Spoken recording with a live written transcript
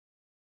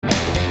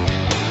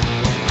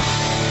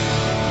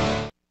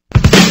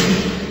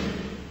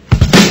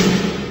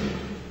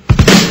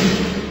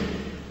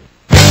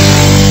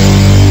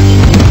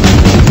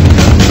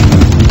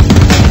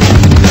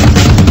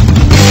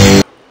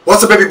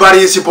What's up, everybody?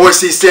 It's your boy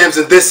C Sims,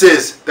 and this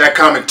is That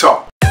Comic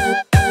Talk.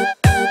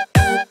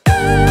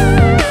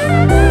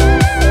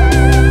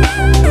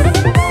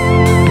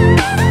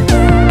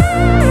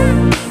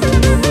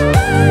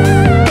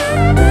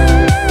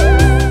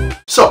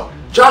 So,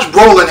 Josh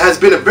Brolin has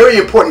been a very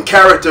important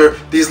character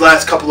these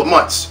last couple of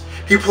months.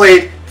 He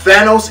played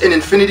Thanos in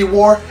Infinity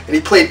War, and he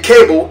played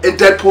Cable in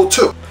Deadpool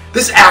 2.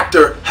 This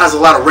actor has a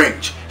lot of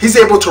range. He's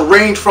able to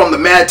range from the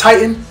Mad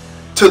Titan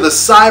to the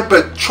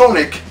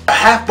Cybertronic, a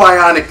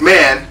half-bionic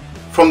man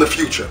from the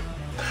future.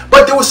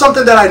 But there was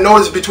something that I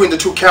noticed between the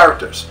two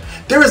characters.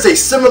 There is a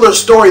similar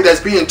story that's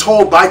being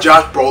told by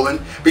Josh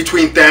Brolin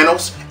between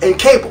Thanos and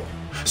Cable.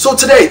 So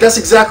today, that's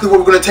exactly what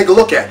we're going to take a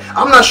look at.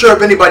 I'm not sure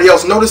if anybody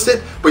else noticed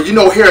it, but you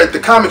know, here at the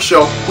comic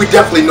show, we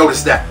definitely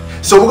noticed that.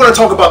 So we're going to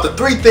talk about the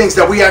three things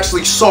that we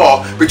actually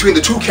saw between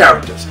the two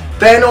characters,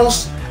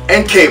 Thanos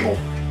and Cable.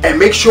 And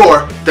make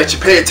sure that you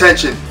pay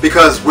attention,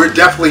 because we're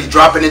definitely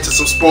dropping into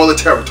some spoiler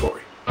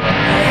territory.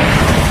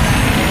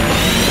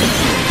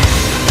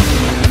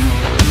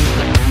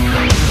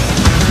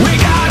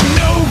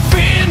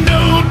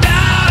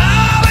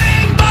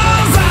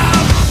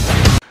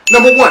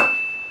 Number one,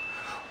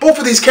 both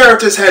of these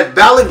characters had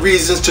valid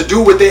reasons to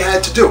do what they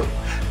had to do.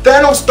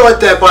 Thanos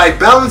thought that by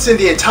balancing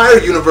the entire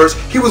universe,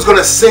 he was going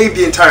to save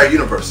the entire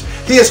universe.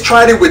 He has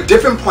tried it with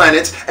different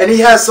planets, and he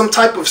has some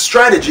type of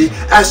strategy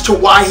as to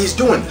why he's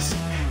doing this.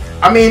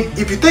 I mean,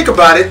 if you think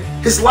about it,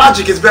 his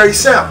logic is very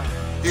sound.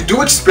 You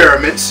do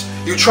experiments,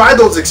 you try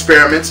those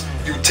experiments,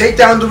 you take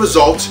down the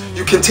results,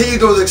 you continue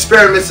those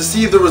experiments to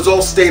see if the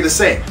results stay the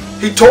same.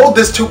 He told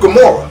this to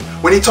Gamora.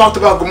 When he talked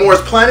about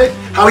Gamora's planet,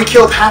 how he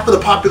killed half of the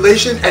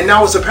population and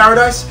now it's a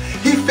paradise,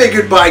 he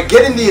figured by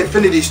getting the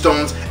Infinity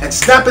Stones and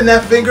snapping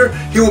that finger,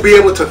 he will be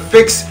able to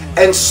fix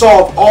and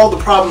solve all the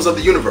problems of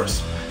the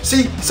universe.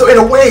 See, so in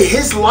a way,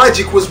 his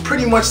logic was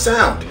pretty much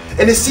sound,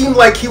 and it seemed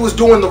like he was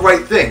doing the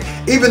right thing.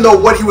 Even though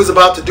what he was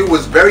about to do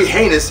was very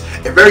heinous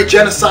and very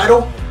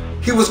genocidal,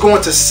 he was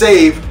going to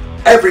save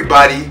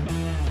everybody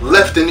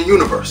left in the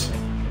universe.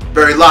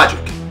 Very logic.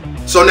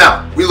 So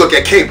now, we look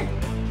at Cable.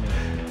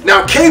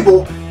 Now,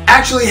 Cable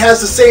actually has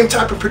the same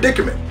type of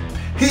predicament.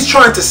 He's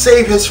trying to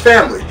save his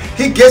family.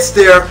 He gets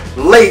there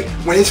late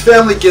when his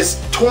family gets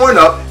torn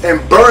up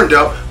and burned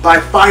up by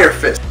Fire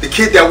Fist, the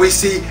kid that we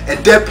see in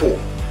Deadpool.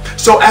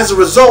 So as a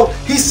result,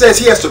 he says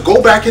he has to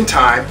go back in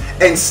time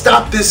and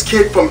stop this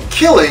kid from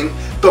killing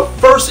the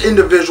first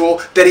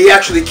individual that he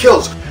actually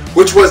kills,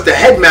 which was the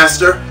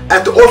headmaster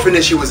at the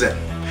orphanage he was in.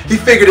 He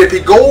figured if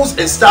he goes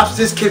and stops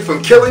this kid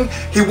from killing,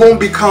 he won't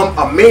become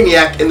a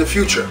maniac in the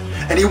future,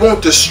 and he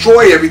won't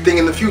destroy everything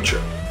in the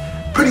future.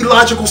 Pretty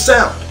logical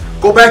sound.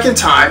 Go back in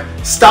time,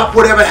 stop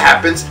whatever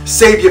happens,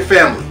 save your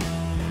family.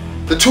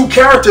 The two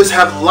characters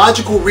have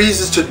logical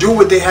reasons to do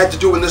what they had to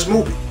do in this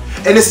movie.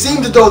 And it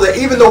seemed as though that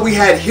even though we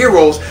had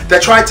heroes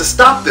that tried to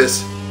stop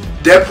this,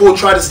 Deadpool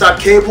tried to stop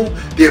Cable,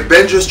 the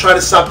Avengers tried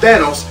to stop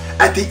Thanos,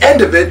 at the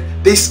end of it,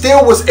 they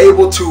still was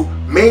able to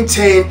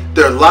maintain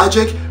their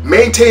logic,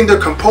 maintain their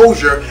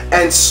composure,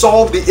 and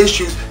solve the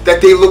issues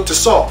that they looked to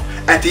solve.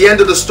 At the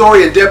end of the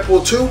story in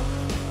Deadpool 2,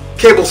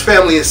 Cable's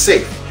family is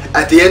safe.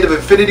 At the end of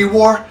Infinity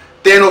War,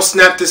 Thanos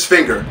snapped his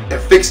finger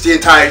and fixed the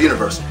entire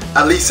universe,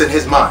 at least in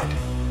his mind.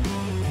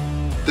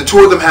 The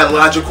two of them had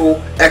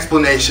logical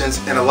explanations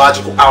and a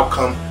logical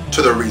outcome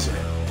to their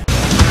reasoning.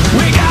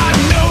 We got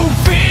no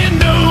fear,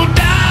 no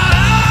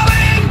doubt,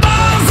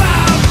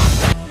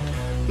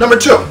 Number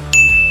two,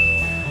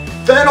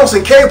 Thanos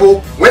and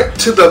Cable went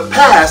to the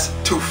past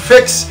to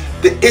fix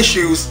the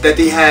issues that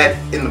they had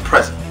in the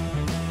present.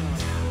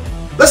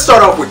 Let's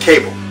start off with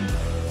Cable.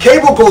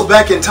 Cable goes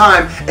back in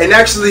time and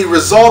actually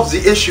resolves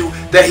the issue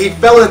that he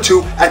fell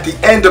into at the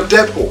end of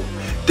Deadpool.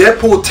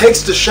 Deadpool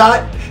takes the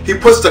shot, he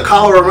puts the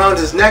collar around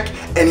his neck,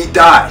 and he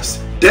dies.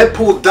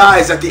 Deadpool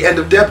dies at the end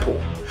of Deadpool.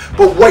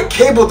 But what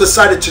Cable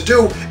decided to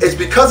do is,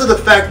 because of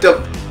the fact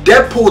of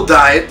Deadpool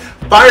dying,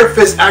 Fire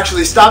Fist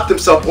actually stopped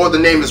himself, or the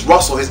name is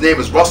Russell, his name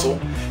is Russell.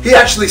 He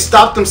actually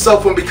stopped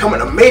himself from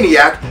becoming a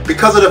maniac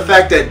because of the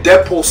fact that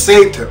Deadpool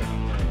saved him.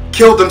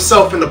 Killed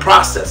himself in the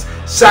process,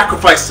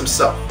 sacrificed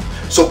himself.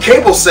 So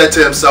Cable said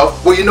to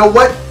himself, well, you know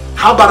what?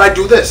 How about I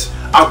do this?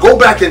 I'll go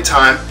back in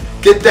time,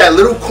 get that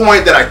little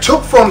coin that I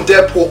took from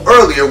Deadpool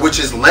earlier, which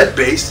is lead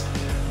based,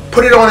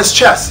 put it on his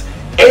chest,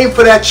 aim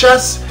for that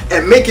chest,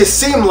 and make it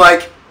seem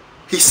like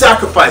he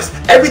sacrificed.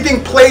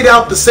 Everything played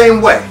out the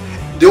same way.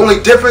 The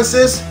only difference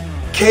is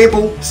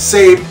Cable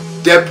saved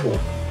Deadpool.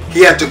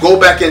 He had to go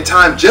back in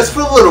time just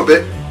for a little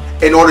bit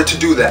in order to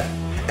do that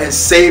and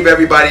save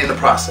everybody in the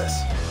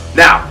process.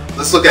 Now,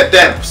 let's look at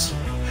Thanos.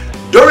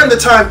 During the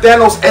time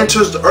Thanos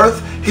enters the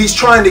Earth, he's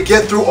trying to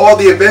get through all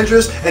the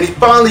Avengers, and he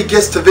finally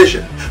gets to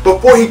Vision.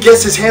 Before he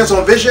gets his hands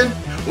on Vision,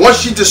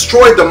 once she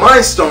destroyed the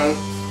Mind Stone,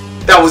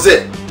 that was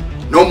it.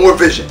 No more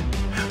Vision.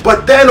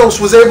 But Thanos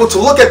was able to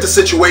look at the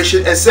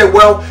situation and said,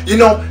 well, you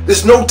know,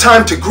 there's no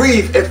time to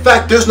grieve. In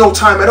fact, there's no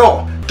time at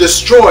all.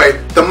 Destroy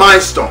the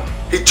Mind Stone.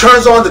 He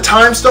turns on the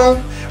Time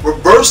Stone,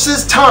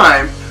 reverses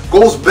time,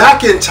 goes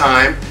back in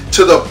time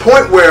to the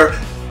point where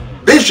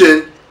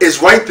Vision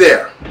is right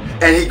there.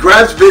 and he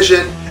grabs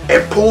Vision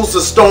and pulls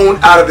the stone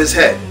out of his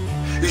head.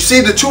 You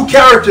see, the two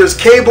characters,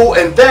 Cable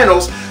and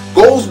Thanos,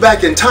 goes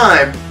back in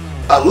time,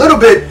 a little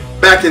bit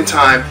back in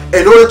time,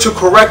 in order to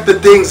correct the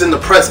things in the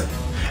present.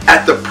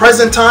 At the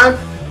present time,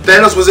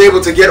 Thanos was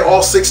able to get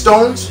all 6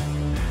 stones,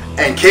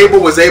 and Cable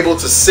was able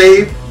to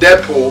save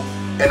Deadpool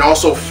and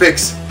also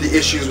fix the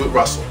issues with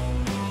Russell.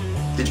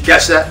 Did you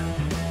catch that?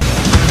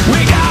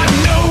 We got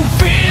no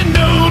fear,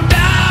 no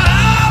doubt,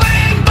 all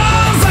in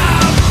balls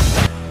out.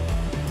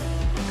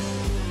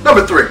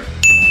 Number 3.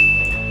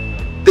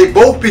 They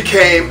both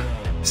became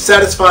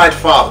satisfied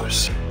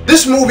fathers.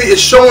 This movie is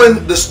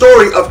showing the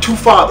story of 2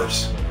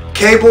 fathers,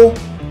 Cable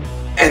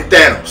and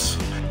Thanos.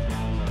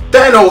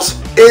 Thanos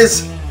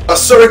is a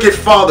surrogate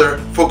father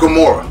for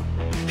Gamora.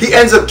 He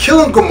ends up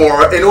killing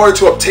Gamora in order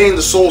to obtain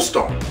the Soul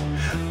Stone.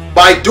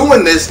 By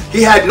doing this,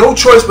 he had no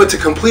choice but to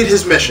complete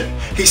his mission.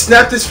 He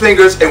snapped his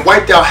fingers and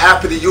wiped out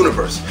half of the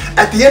universe.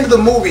 At the end of the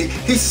movie,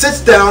 he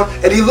sits down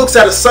and he looks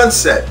at a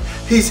sunset.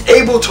 He's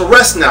able to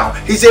rest now.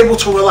 He's able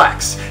to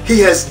relax. He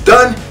has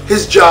done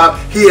his job.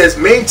 He has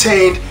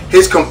maintained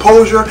his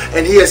composure,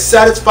 and he has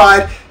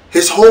satisfied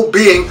his whole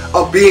being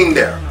of being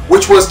there,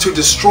 which was to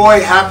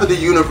destroy half of the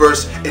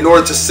universe in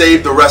order to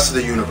save the rest of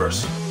the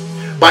universe.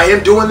 By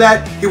him doing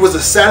that, he was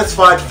a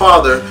satisfied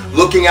father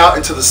looking out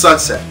into the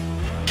sunset.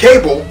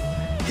 Cable,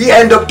 he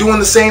ended up doing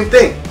the same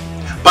thing.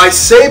 By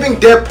saving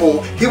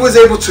Deadpool, he was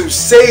able to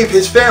save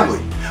his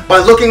family. By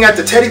looking at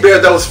the teddy bear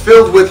that was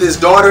filled with his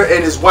daughter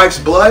and his wife's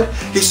blood,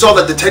 he saw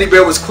that the teddy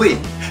bear was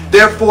clean.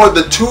 Therefore,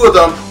 the 2 of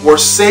them were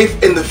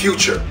safe in the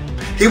future.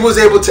 He was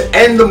able to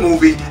end the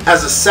movie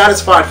as a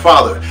satisfied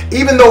father,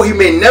 even though he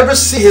may never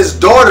see his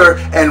daughter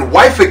and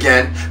wife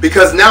again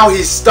because now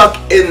he's stuck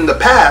in the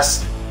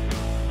past.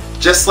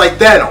 Just like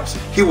Thanos,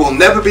 he will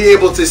never be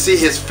able to see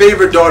his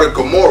favorite daughter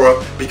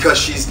Gamora because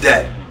she's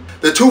dead.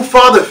 The 2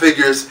 father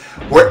figures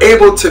were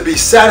able to be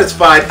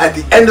satisfied at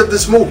the end of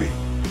this movie.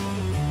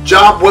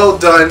 Job well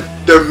done,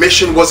 their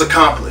mission was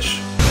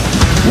accomplished.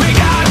 We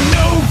got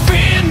no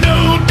fear,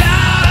 no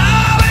doubt,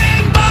 all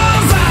in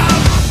balls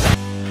out.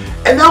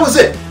 And that was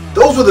it.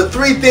 Those were the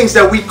 3 things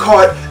that we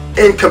caught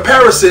in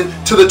comparison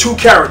to the 2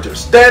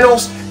 characters,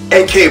 Thanos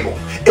and Cable.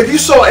 If you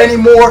saw any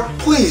more,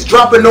 please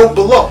drop a note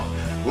below.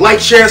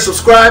 Like, share, and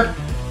subscribe.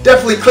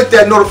 Definitely click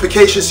that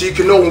notification so you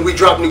can know when we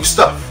drop new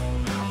stuff.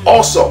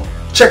 Also,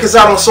 check us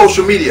out on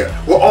social media.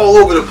 We're all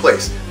over the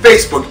place.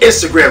 Facebook,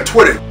 Instagram,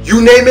 Twitter,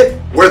 you name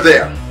it, we're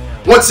there.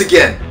 Once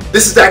again,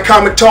 this is That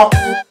Comic Talk.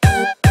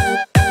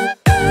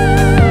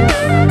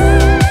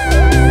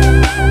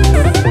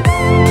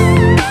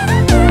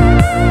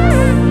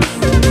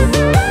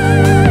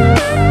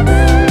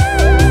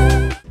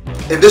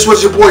 And this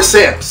was your boy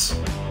Sams.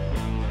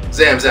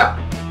 Zams out.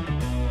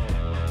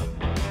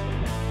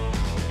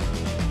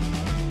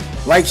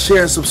 Like,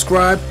 share, and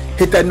subscribe.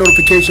 Hit that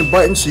notification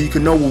button so you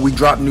can know when we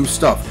drop new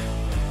stuff.